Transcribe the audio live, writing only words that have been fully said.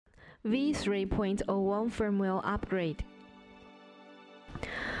V3.01 firmware upgrade.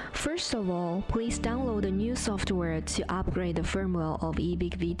 First of all, please download the new software to upgrade the firmware of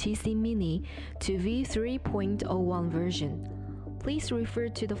eVic VTC Mini to V3.01 version. Please refer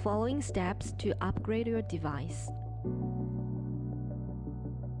to the following steps to upgrade your device.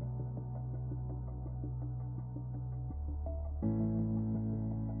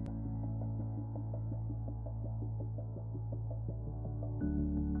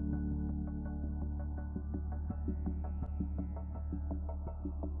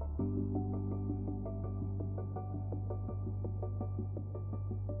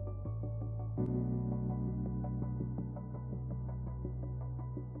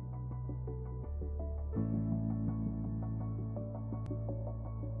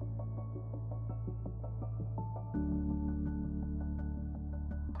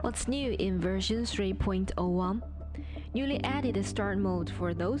 What's new in version 3.01? Newly added the start mode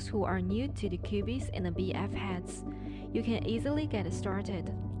for those who are new to the CUBIS and the BF heads. You can easily get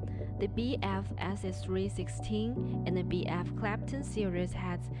started. The BF SS316 and the BF Clapton series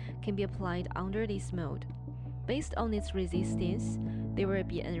heads can be applied under this mode. Based on its resistance, there will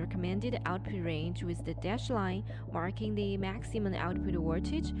be a recommended output range with the dashed line marking the maximum output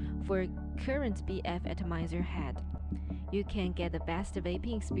voltage for current BF atomizer head. You can get the best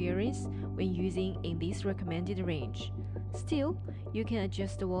vaping experience when using in this recommended range. Still, you can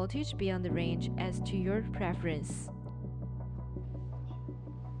adjust the voltage beyond the range as to your preference.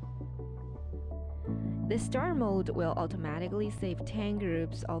 The start mode will automatically save 10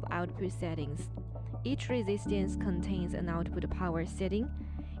 groups of output settings. Each resistance contains an output power setting.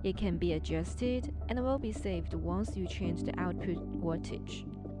 It can be adjusted and will be saved once you change the output voltage.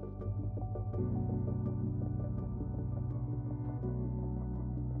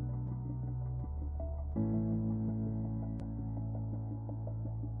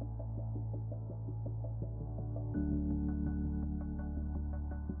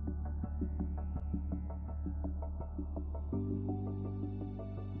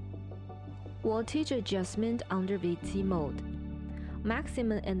 Voltage adjustment under VT mode.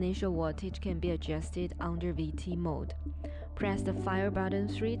 Maximum initial voltage can be adjusted under VT mode. Press the fire button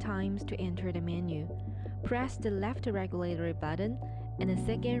 3 times to enter the menu. Press the left regulatory button and the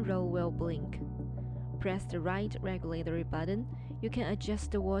second row will blink. Press the right regulatory button. You can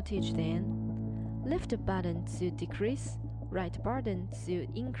adjust the voltage then. Left the button to decrease, right button to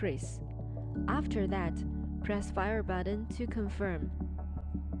increase. After that, press fire button to confirm.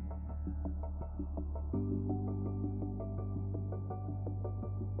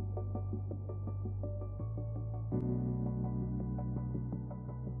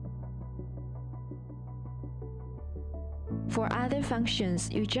 For other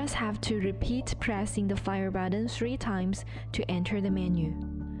functions, you just have to repeat pressing the fire button 3 times to enter the menu.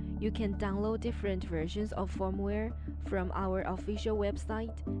 You can download different versions of firmware from our official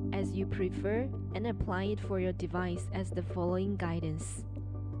website as you prefer and apply it for your device as the following guidance.